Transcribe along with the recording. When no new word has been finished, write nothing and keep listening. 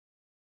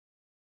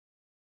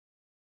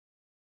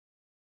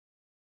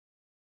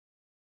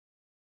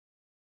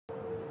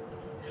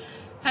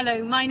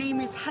Hello, my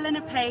name is Helena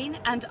Payne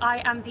and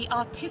I am the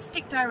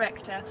Artistic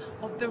Director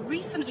of the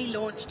recently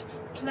launched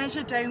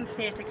Pleasure Dome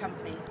Theatre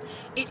Company.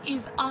 It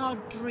is our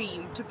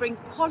dream to bring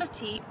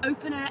quality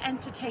open-air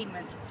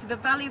entertainment to the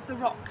Valley of the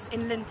Rocks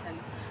in Linton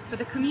for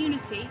the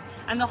community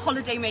and the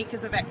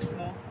holidaymakers of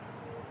Exmoor.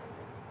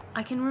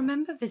 I can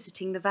remember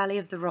visiting the Valley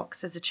of the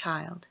Rocks as a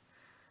child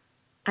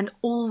and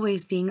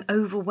always being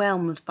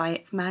overwhelmed by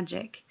its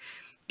magic.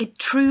 It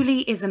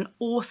truly is an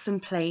awesome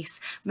place,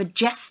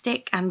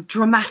 majestic and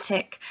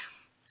dramatic,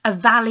 a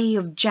valley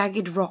of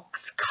jagged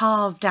rocks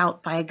carved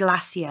out by a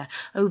glacier,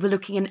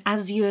 overlooking an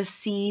azure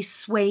sea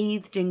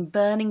swathed in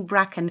burning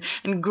bracken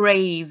and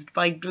grazed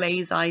by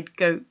glaze-eyed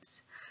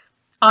goats.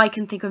 I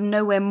can think of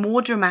nowhere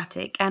more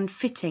dramatic and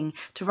fitting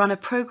to run a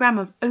programme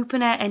of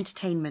open-air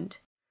entertainment.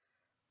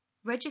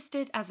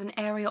 Registered as an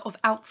area of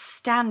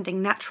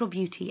outstanding natural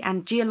beauty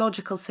and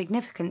geological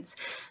significance,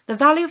 the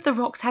Valley of the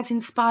Rocks has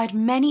inspired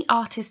many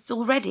artists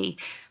already,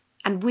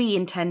 and we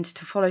intend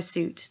to follow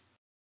suit.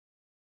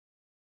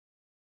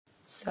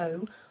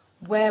 So,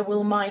 where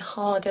will my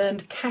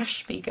hard-earned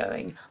cash be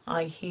going?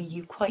 I hear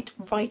you quite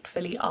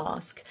rightfully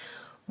ask.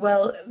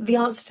 Well, the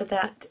answer to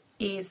that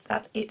is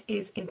that it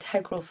is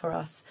integral for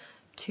us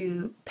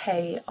to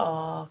pay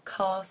our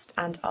cast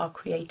and our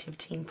creative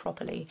team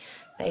properly.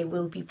 They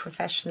will be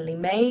professionally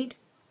made,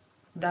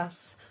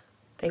 thus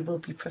they will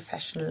be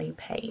professionally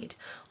paid.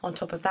 On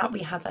top of that, we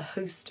have a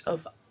host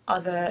of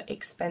other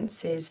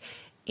expenses,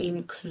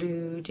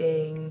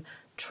 including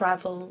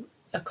travel,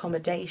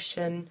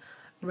 accommodation,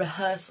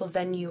 rehearsal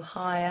venue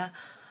hire,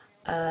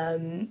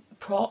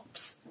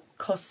 props,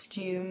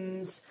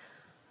 costumes,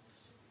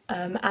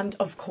 and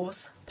of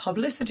course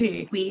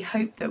publicity. We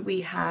hope that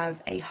we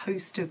have a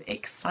host of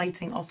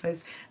exciting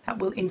offers that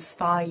will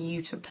inspire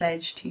you to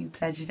pledge to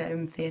Pleasure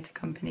Dome Theatre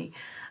Company,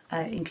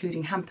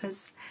 including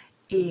hampers,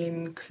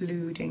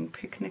 including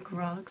picnic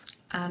rugs,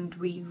 and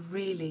we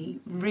really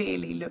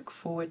look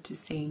forward to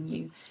seeing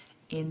you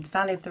in the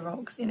Valley of the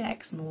Rocks in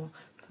Exmoor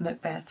for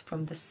Macbeth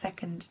from the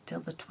 2nd till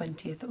the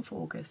 20th of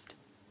August.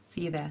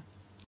 See you there.